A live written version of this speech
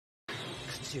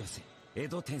What's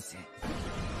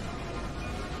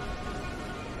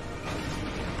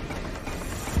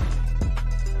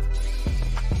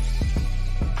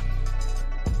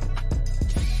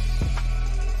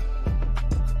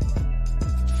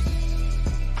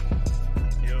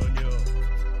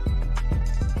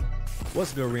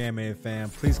good, Reanimated fam?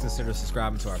 Please consider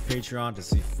subscribing to our Patreon to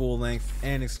see full-length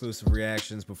and exclusive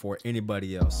reactions before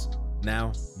anybody else.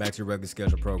 Now, back to your regular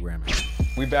scheduled programming.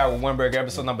 We back with Windbreaker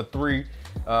episode number 3.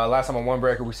 Last time on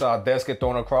Windbreaker, we saw a desk get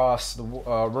thrown across the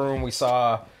room. We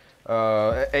saw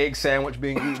an egg sandwich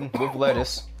being eaten with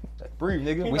lettuce. Breathe,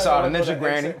 nigga. We saw a ninja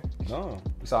granny. No.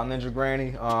 We saw a ninja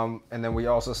granny. And then we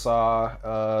also saw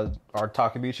our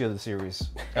Takabichi of the series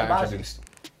introduced.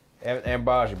 And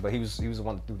Baji, but he was the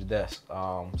one that threw the desk.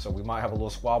 So we might have a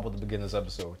little squabble at the beginning of this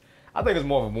episode. I think it's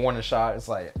more of a warning shot. It's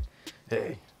like,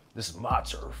 hey, this is my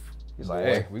turf. He's like,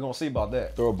 hey, we gonna see about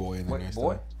that. Throw a boy in there. Wait,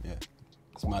 boy? Yeah.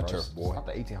 It's my turf, boy. It's not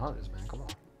the 1800s, man. Come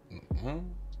on.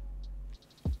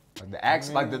 Like the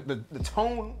accent, like the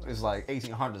tone is like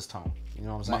 1800s tone. You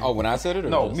know what I'm saying? Oh, when I said it? Or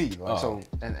no, just? me. Like, so,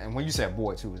 and when you said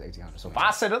boy too, it's 1800s. So if I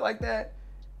said it like that,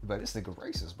 you'd be like, this nigga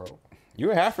racist, bro.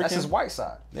 You're African. That's his white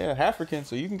side. Yeah, African,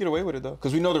 so you can get away with it though.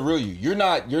 Because we know the real you.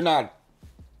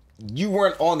 You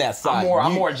weren't on that side.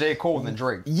 I'm more J. Cole than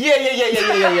Drake. Yeah.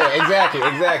 Exactly.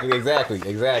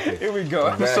 Here we go.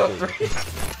 Episode 3.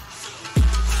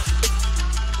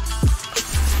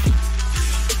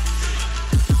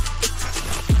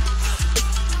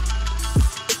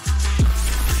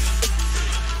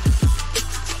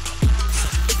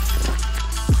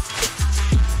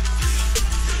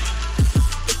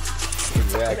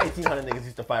 Like 1800 niggas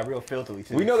used to fight real filthily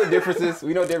too. We know the differences.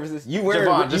 You wear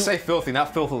Javon, just say filthy,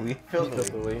 not filthily.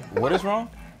 Filthily. What is wrong?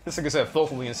 This nigga said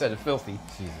filthily instead of filthy.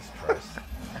 Jesus Christ.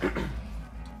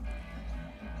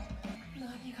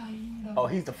 Oh,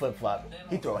 he's the flip flop.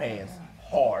 He throw hands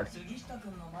hard.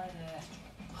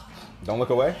 Don't look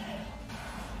away.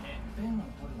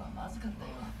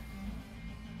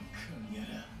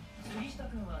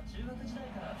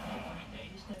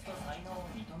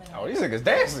 Oh, these niggas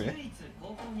dancing.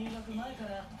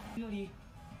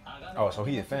 Oh, so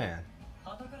he a fan.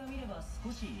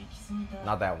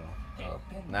 Not that one.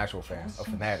 An actual fan. A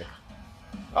fanatic.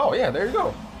 Oh, yeah, there you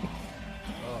go.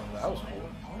 Oh, that was cool.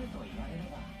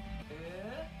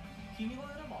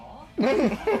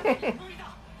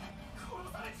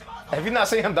 Have you not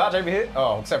seen him dodge every hit?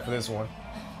 Oh, except for this one.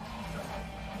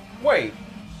 Wait.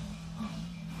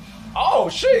 Oh,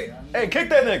 shit. Hey, kick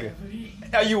that nigga.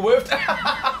 Are you whipped?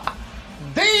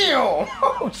 Damn!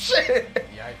 Oh shit!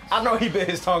 Yikes. I know he bit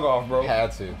his tongue off, bro.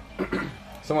 Had to.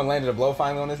 Someone landed a blow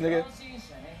finally on this nigga.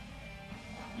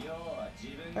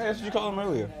 Hey, that's what you called him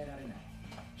earlier.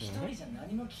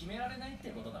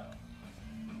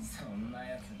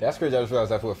 That's crazy. I just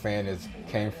realized that's what fan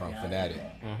came from. Fanatic.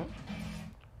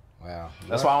 Wow.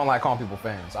 That's why I don't like calling people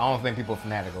fans. I don't think people are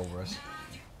fanatic over us.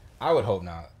 I would hope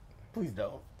not. Please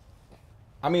don't.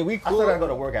 I mean, we cool. I still gotta go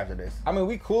to work after this. I mean,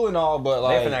 we cool and all, but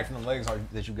like. They fanatic from the legs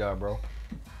that you got, bro.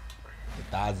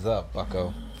 Thighs up,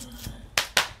 bucko.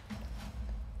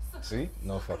 See?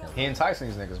 No fucking. He enticing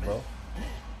these niggas, bro.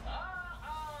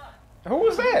 Who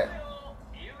was that?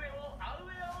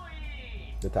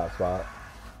 The top spot.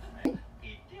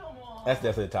 That's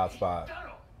definitely the top spot.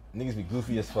 Niggas be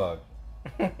goofy as fuck.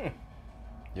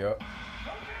 Yup.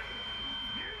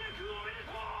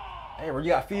 Hey, bro, you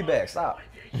got feedback. Stop.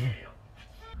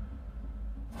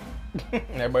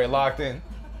 Everybody locked in.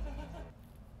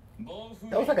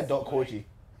 That was like adult Koichi.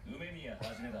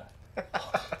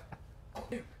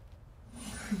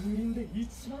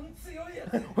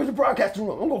 Where's the broadcasting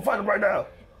room? I'm gonna find him right now.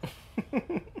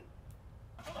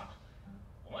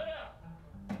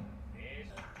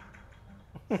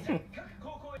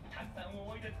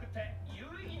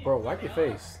 Bro, wipe your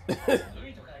face.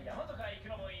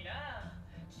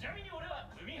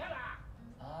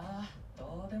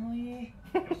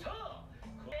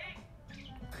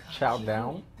 Chow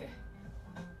down.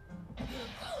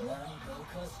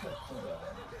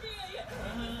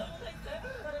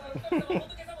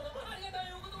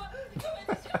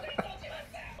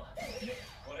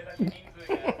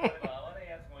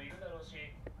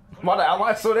 Why the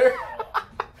outline still there?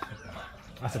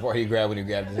 That's the part he grabbed when he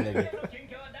grabbed this nigga.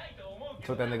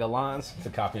 Took that nigga lines. To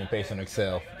copy and paste on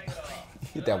Excel.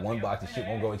 Hit that one box, the shit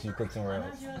won't go until you click somewhere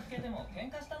else.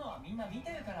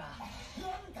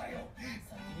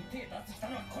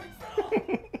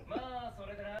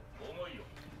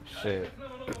 Shit.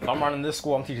 If I'm running this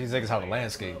school, I'm teaching these niggas how to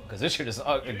landscape. Because this shit is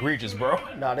egregious, bro.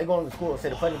 Nah, they go to school and say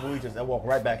the plenty of bleachers and walk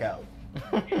right back out.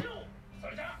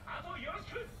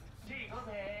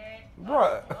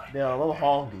 Bruh. Yeah, I'm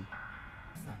hungry.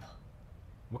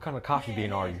 What kind of coffee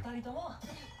bean are you?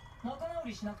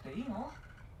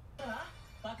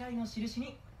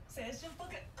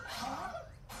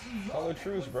 Tell the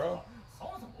truth, bro.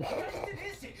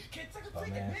 Dumbass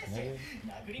nigga.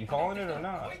 You calling it or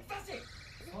not?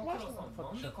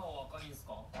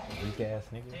 Weak ass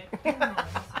nigga.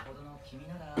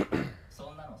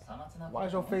 Why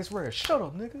is your face red? Shut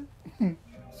up, nigga.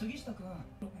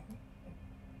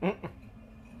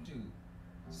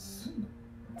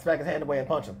 Smack his hand away and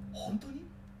punch him.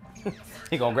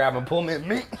 He gonna grab and pull me at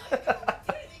me.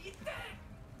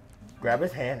 Grab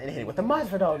his hand and hit it with the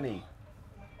Masvidal knee.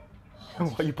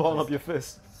 Why you pulling up your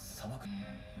fist?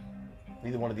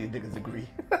 Neither one of these niggas agree.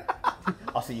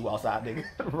 I'll see you outside, nigga.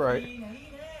 Right.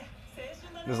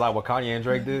 This is like what Kanye and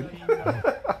Drake did.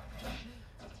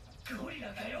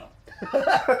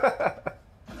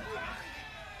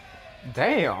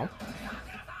 Damn.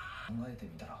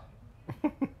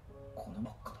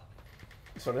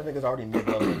 So this nigga's already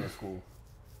mid-level in this school.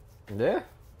 Yeah.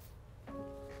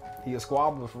 He a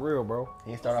squabbler for real, bro.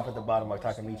 He start off at the bottom like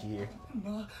Takamichi here.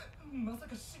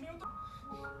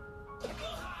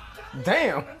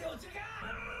 Damn.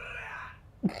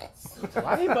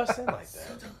 Why he busting like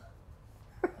that?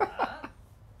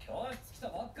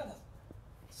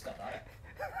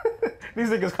 These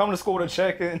niggas come to school to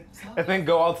check in and then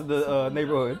go out to the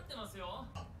neighborhood.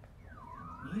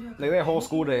 Like their whole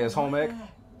school day is home ec.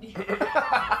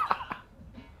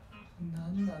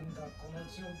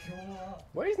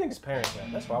 Where these niggas' parents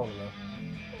at? That's what I want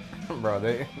to know. Bro,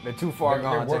 they're too far They're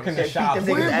gone. working the They shop. beat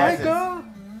them niggas' asses.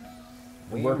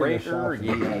 They're working the shop in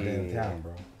Yeah. goddamn town,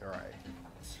 bro. Right.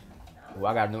 Ooh,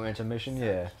 I got a new intermission.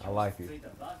 Yeah, I like it.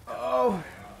 Oh.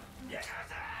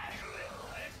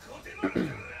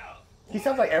 He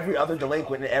sounds like every other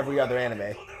delinquent in every other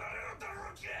anime.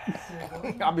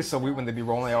 I'll be so weak when they be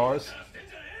rolling their R's.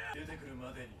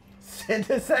 10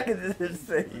 seconds is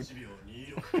insane.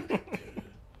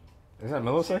 Is that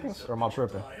milliseconds or am I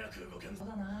tripping?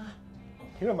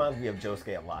 He reminds me of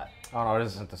Josuke a lot. Oh no,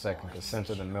 this isn't the second. It's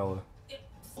censored than Miller.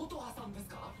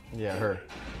 Yeah, her.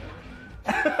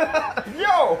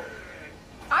 Yo!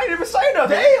 I didn't even say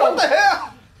nothing! Damn! What the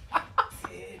hell?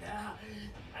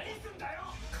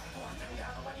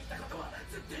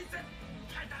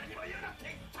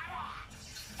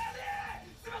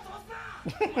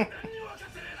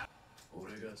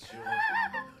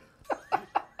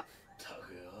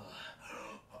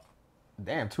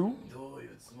 Damn, two?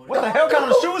 What the hell kind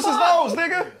of shoes is those,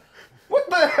 nigga? What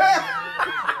the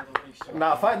hell?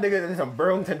 Nah, fight niggas in some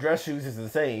Burlington dress shoes is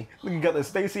insane. Look, you got the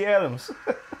Stacey Adams.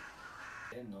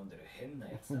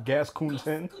 Gas Kun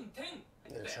 10.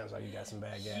 It sounds like you got some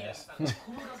bad gas. I'm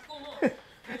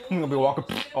gonna be walking.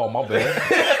 Oh, my bad.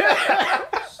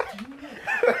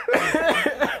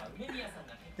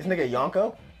 This nigga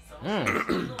Yonko?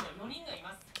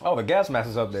 Oh, the gas mask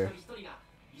is up there.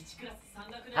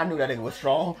 I knew that nigga was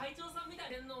strong.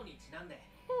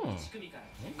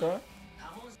 Okay.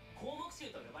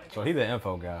 So he the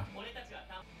info guy.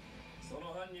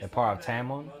 They're part of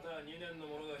Tamon.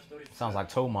 Sounds like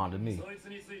Tomon to me.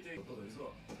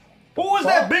 Who is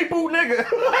that big boot nigga?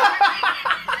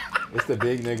 It's the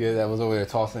big nigga that was over there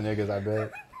tossing niggas, I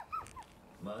bet.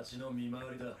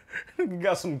 You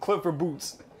got some Clifford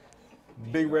boots.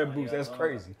 Big red boots. That's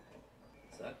crazy.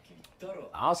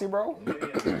 Honestly, bro,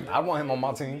 I want him on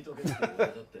my team. He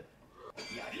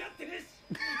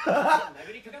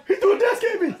threw a desk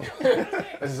at me.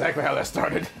 That's exactly how that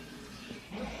started.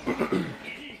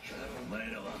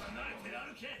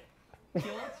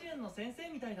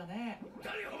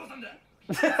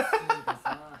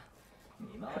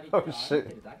 Oh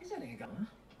shit.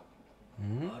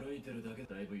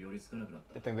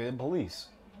 They think they're the police.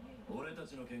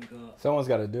 Someone's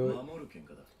got to do it.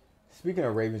 Speaking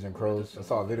of ravens and crows, I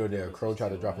saw a video there. A crow tried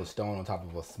to drop a stone on top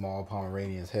of a small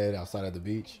Pomeranian's head outside of the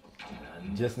beach.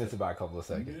 Just missed it by a couple of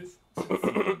seconds.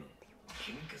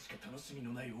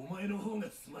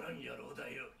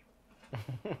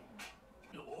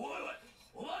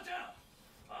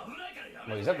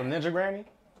 Wait, is that the Ninja Granny?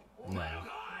 No.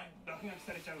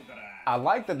 I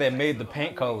like that they made the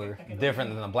paint color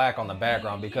different than the black on the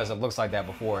background because it looks like that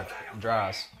before it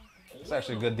dries. It's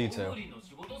actually a good detail.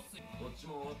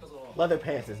 Leather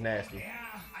pants is nasty.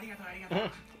 I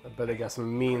bet they got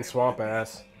some mean swamp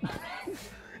ass.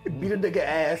 Beat a nigga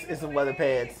ass in some leather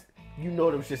pants. You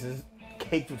know them shits is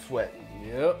caked with sweat.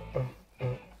 Yep.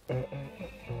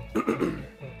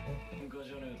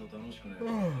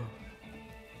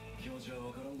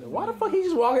 Why the fuck he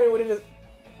just walking in with it?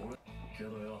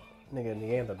 Nigga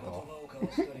Neanderthal.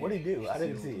 What'd he do? I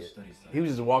didn't see it. He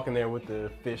was just walking there with the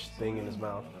fish thing in his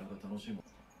mouth.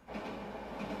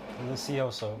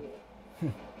 Delicioso.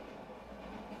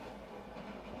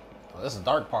 Oh, this is a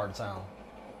dark part of town.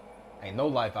 Ain't no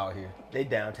life out here. They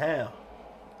downtown.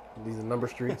 These are number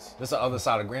streets. This is the other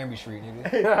side of Granby Street,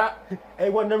 nigga. Hey,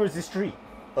 what number is the street?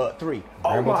 3.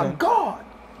 Oh my Brambleton? God!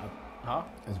 Huh?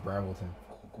 It's Brambleton.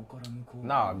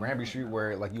 Nah, Granby Street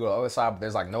where like you go to the other side, but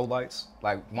there's like no lights.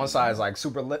 Like one side is like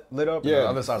super lit up, and the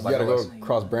other side is like you gotta no go lights.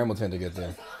 across Brambleton to get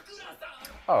there.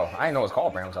 Oh, I didn't know it's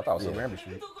called Brambleton. I thought it was still Granby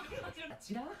Street.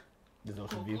 There's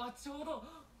Ocean View.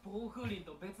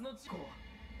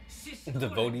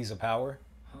 Devotees of power.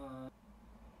 I'm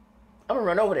gonna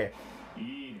run over there.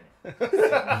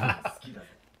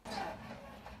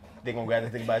 They gonna grab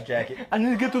this thing by his jacket. I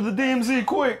need to get through the DMZ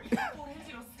quick.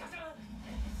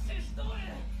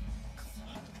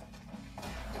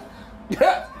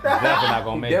 Definitely not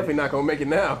gonna make Definitely not gonna make it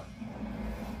now.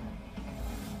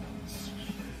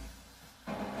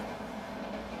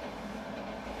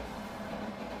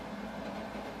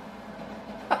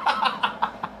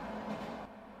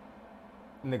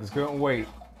 Niggas couldn't wait.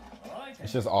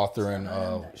 It's just Arthur and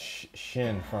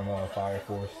Shin from Fire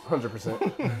Force.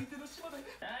 100%.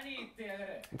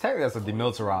 Technically, that's a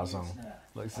demilitarized zone.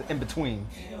 Like it's in between.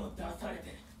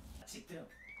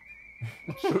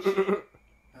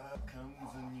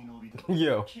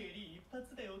 Yo.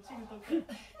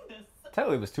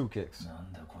 Technically, it was 2 kicks.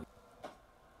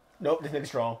 Nope, this nigga's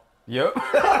strong. Yep.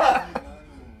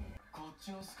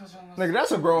 Nigga,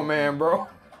 that's a grown man, bro.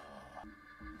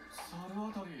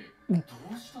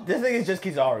 This nigga's just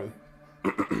Kizaru.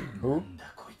 Who?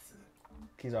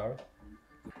 Kizaru.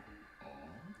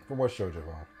 From what show,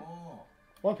 Javon?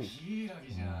 One Piece.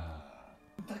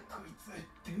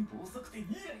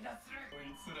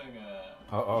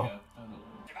 Uh-oh.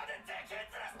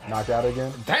 Knocked out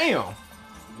again? Damn.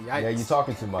 Yeah, you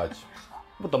talking too much.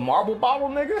 With the marble bottle,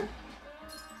 nigga?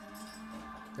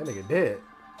 That nigga dead.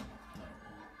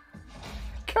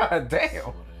 God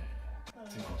damn.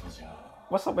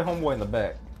 What's up with homeboy in the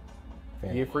back?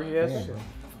 Yeah, freaky ass Damn. shit.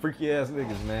 Freaky ass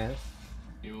niggas, man.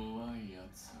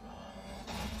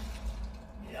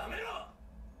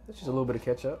 That's just a little bit of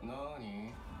ketchup.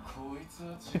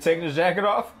 You taking his jacket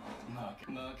off?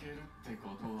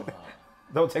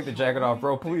 Don't take the jacket off,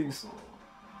 bro, please.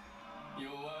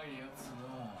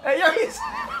 Hey, yo,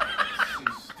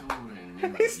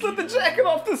 he slipped the jacket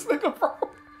off this nigga, bro.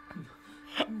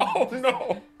 Oh,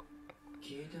 no.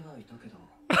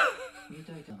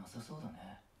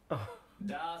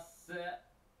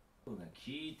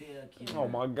 Oh,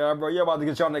 my God, bro. You're about to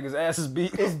get y'all niggas' asses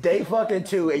beat. It's day fucking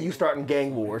 2 and you starting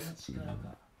gang wars.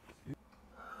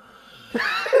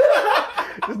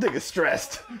 This nigga's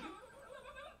stressed.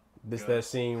 This that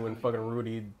scene when fucking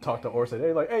Rudy talked to Orsa.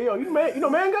 They like, hey yo, you man, you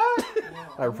know man guy?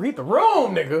 Like read the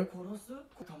room, nigga.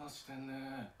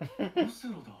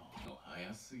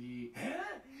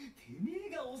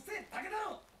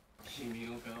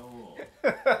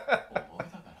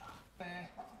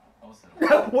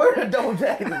 Where the double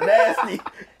jacket is nasty.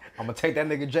 I'm gonna take that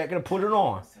nigga jacket and put it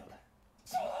on.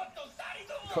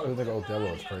 Oh, this nigga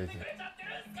Othello is crazy.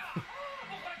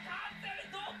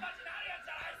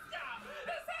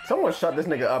 Someone shut this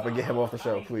nigga up and get him off the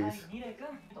show, please.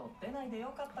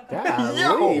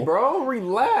 Golly, bro,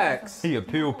 relax. He a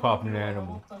pill popping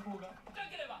animal.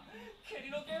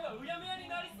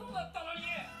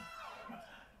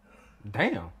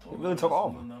 Damn, he really took all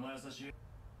of them.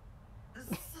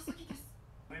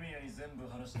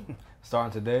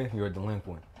 Starting today, you're a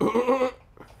delinquent. I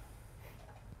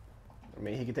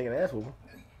mean, he can take an ass whooping.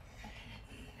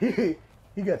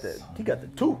 He got the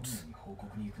toots.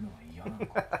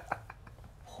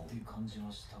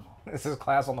 Is this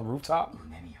class on the rooftop?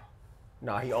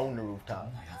 Nah, he owned the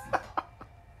rooftop.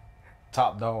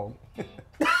 Top dog.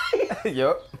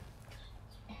 Yep.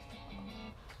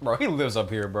 Bro, he lives up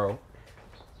here, bro.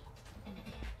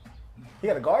 He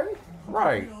got a garden?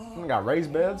 Right. He got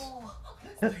raised beds.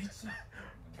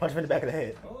 Punch him in the back of the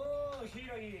head.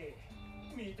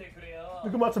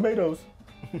 Look at my tomatoes.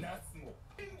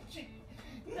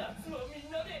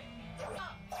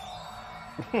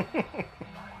 I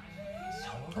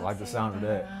like the sound of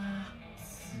that.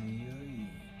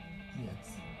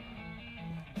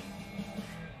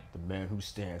 The man who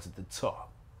stands at the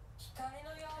top.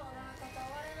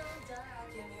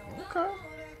 Okay.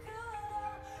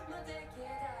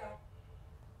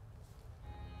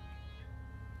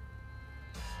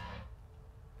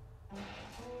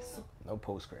 No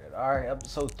post credit. All right,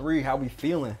 episode 3. How we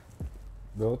feeling?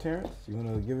 Bill Terrence, you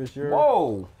wanna give us your?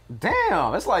 Whoa,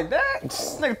 damn! It's like that.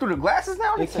 This nigga through the glasses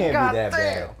now. It can't be that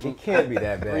bad. It can't be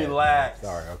that bad. Relax.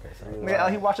 Sorry. Okay. Sorry. Nigga,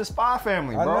 he watches Spy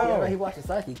Family, bro. I know. Yeah, he watching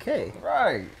Psyche K.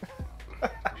 Right.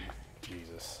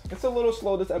 Jesus. It's a little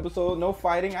slow this episode. No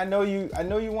fighting. I know you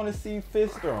want to see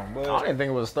fist thrown, but I didn't think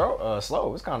it was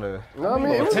slow. It's kind of No, I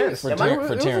mean, it was intense. for it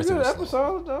was Terrence, a it good was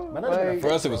slow. episode though. Like,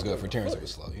 for us it was good. For Terrence, it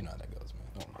was slow. You know how that goes,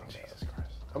 man. Oh, Jesus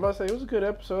Christ. I'm about to say it was a good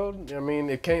episode. I mean,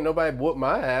 it can't nobody whoop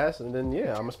my ass, and then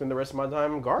yeah, I'm gonna spend the rest of my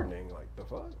time gardening. Like the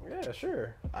fuck? Yeah,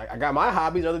 sure. I got my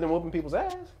hobbies other than whooping people's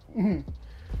ass.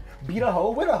 Beat a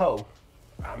hoe with a hoe.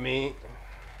 I mean,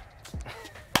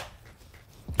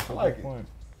 I like it.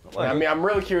 I mean, I'm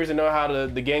really curious to know how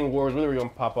the gang wars really gonna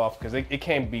pop off because it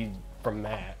can't be from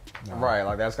that. Right,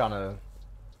 like that's kind of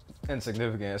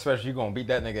insignificant, especially you gonna beat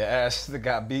that nigga ass that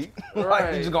got beat. Like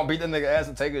Right. you just gonna beat that nigga ass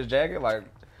and take his jacket, like.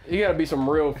 You gotta be some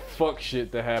real fuck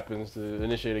shit that happens to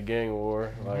initiate a gang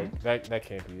war. Like that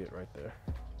can't be it right there.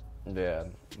 Yeah,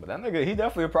 but that nigga, he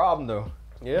definitely a problem though.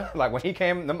 Yeah. Like when he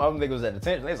came, them other niggas was at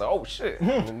detention. They was like, oh shit.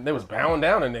 And they was bowing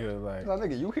down a nigga like. Like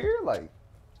nigga, you here? Like,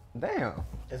 damn.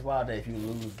 It's wild that if you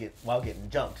lose while getting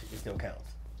jumped, it still counts.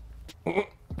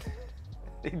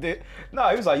 He did. No,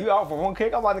 he was like, you out for one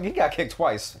kick? I'm like, nigga, he got kicked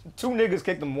twice. 2 niggas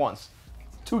kicked him once.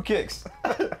 2 kicks.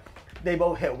 They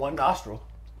both hit one nostril.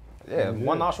 Yeah,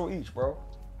 1 nostril each, bro.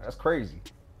 That's crazy.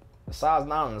 The size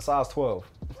 9 and the size 12.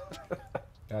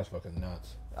 That's fucking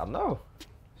nuts. I know.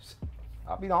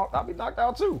 I'll be knocked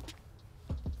out too.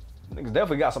 Niggas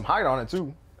definitely got some height on it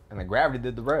too. And the gravity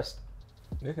did the rest.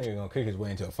 This nigga gonna kick his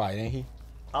way into a fight, ain't he?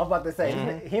 I was about to say,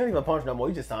 he don't even punch no more.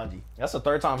 He just Sanji. That's the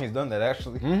 3rd time he's done that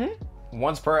actually.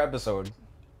 Once per episode.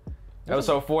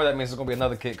 Episode 4, that means there's gonna be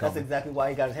another kick coming. That's exactly why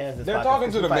he got his hands in his They're pockets, talking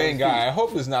 'cause to he the fighting main his guy. I feet.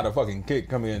 hope it's not a fucking kick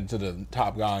coming into the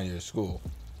top guy in your school.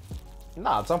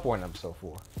 Nah, at some point in episode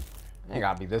 4. Ain't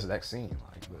gotta be this next scene.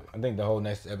 Like, but I think the whole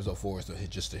next episode 4 is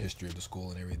just the history of the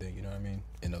school and everything. You know what I mean?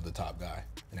 And of the top guy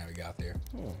and how he got there.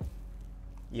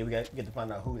 Yeah, we get to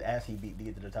find out whose ass he beat to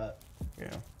get to the top. yeah.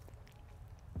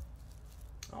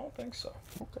 I don't think so.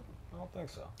 Okay. I don't think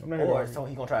so. Or so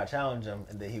he gonna try to challenge him,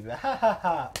 and then he be like, ha ha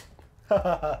ha, ha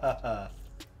ha ha ha.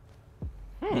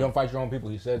 You don't fight your own people.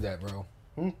 He said that, bro.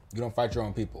 You don't fight your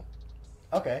own people.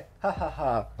 Okay, ha ha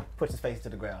ha. Puts his face to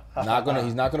the ground. Ha, Not ha, gonna. ha.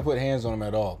 He's not gonna put hands on him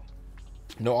at all.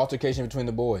 No altercation between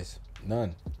the boys.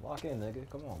 None. Lock in, nigga.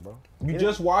 Come on, bro. You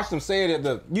just watched him say it at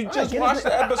the. You just get watched it.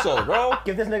 the episode, bro.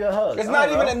 Give this nigga a hug. It's Come not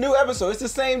on, even bro. a new episode. It's the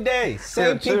same day.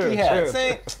 Same Chill, pinky hat. chill.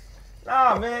 Same.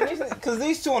 Nah, man. Because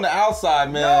these two on the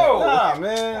outside, man. No. Nah, Oh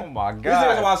man. my These god.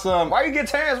 niggas about some. Why you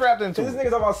get your hands wrapped into This it?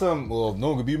 niggas talking about some. Well, no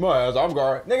one can beat my ass. I'm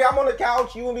guarding. Nigga, I'm on the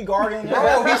couch. You will be guarding.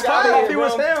 Bro, he's talking like he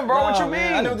was him, bro. What you man.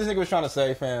 mean? I know what this nigga was trying to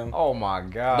say, fam. Oh my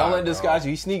god. Don't let this bro. guy.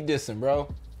 He sneak dissing,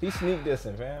 bro. He sneak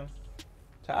dissing, fam.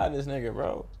 Tired of this nigga,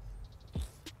 bro.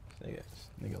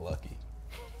 Nigga lucky.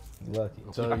 Lucky.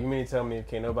 So you mean to tell me if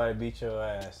can't nobody beat your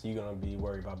ass, you gonna be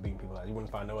worried about beating people ass? You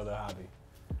wouldn't find no other hobby.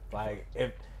 Like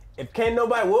if can't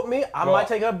nobody whoop me, I Well, might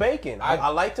take up baking. I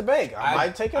like to bake. I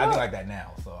might take it I up. think like that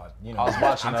now. So you know, I was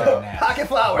watching, I'm taking that. Pocket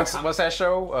flowers. What's that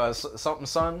show? Something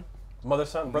Son? Mother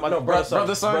son, Brother son.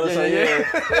 yeah.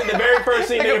 The very first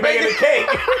scene, nigga baking the cake.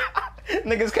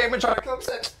 Niggas came and tried to come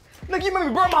say, nigga, you made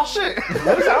me burn my shit.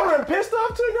 I would have pissed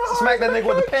off too. No, Smack that nigga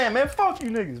with the pan, man. Fuck you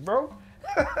niggas, bro.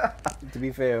 To be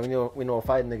fair, we know a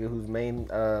fighting nigga whose main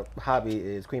hobby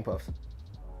is cream puffs.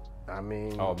 I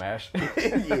mean, Oh, MASH.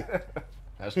 Yeah.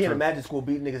 That's He in a true. magic school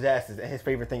beating niggas' asses, and his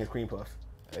favorite thing is cream puffs.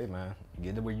 Hey, man.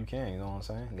 Get it where you can, you know what I'm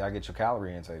saying? You gotta get your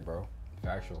calorie intake, bro.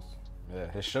 Factuals. Yeah,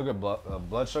 his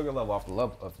blood sugar level off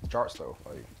the charts, though.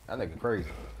 Like, that nigga crazy.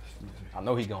 I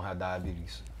know he gonna have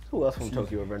diabetes. Who else from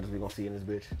Tokyo Revengers we gonna see in this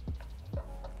bitch?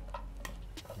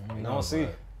 You don't see.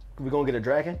 We gonna get a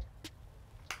dragon?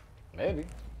 Maybe.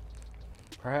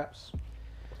 Perhaps.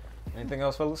 Anything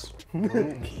else, fellas?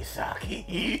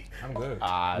 Kisaki. I'm good.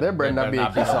 There better not be a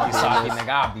Kisaki. Nigga,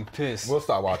 I'll be pissed. We'll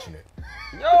start watching it.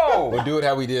 Yo! We'll do it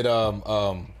how we did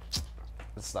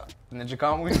Stop. Ninja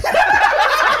Comedy?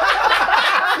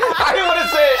 I didn't want to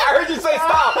say it. I heard you say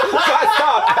stop. So I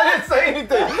stopped. I didn't say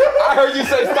anything. I heard you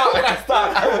say stop and I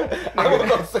stopped. I wasn't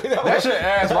going to say that. That shit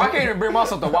ass, bro. I can't even bring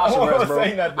myself to watch the I rest, wasn't bro.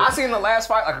 saying nothing. I seen the last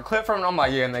fight, like a clip from it, I'm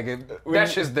like, yeah, nigga, that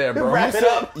shit's dead, bro. Wrap it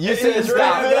up. You said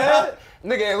stop.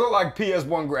 Nigga, it look like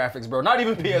PS1 graphics, bro. Not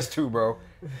even PS2, bro.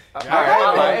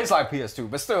 It's like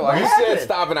PS2, but still, like, You said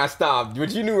stop and I stopped,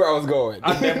 but you knew where I was going.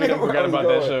 I definitely forgot about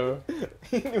that show.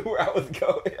 He knew where I was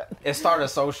going. it started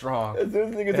so strong. This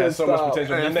nigga It said had so much stop.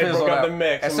 potential. And Then it they fizzled broke out out. the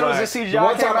mechs. As I'm soon like, as the CGI The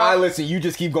one came time I out, listened, you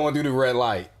just keep going through the red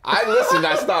light. I listened,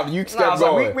 I stopped, you kept I was like,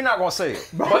 going. we're not gonna say it.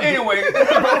 But anyway,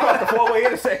 The four-way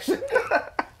intersection.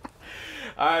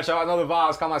 all right, y'all. Another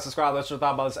vibes. Comment, like, subscribe. Let us know your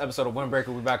thought about this episode of Windbreaker.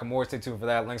 We'll be back with more. Stay tuned for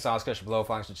that. Links on the description below.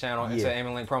 Find the channel. Enter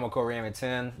aiming link promo code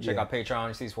ReanimatedAgain. Check out Patreon.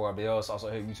 You see for our bills. Also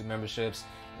hit YouTube memberships.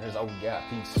 And there's all we got.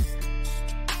 Peace.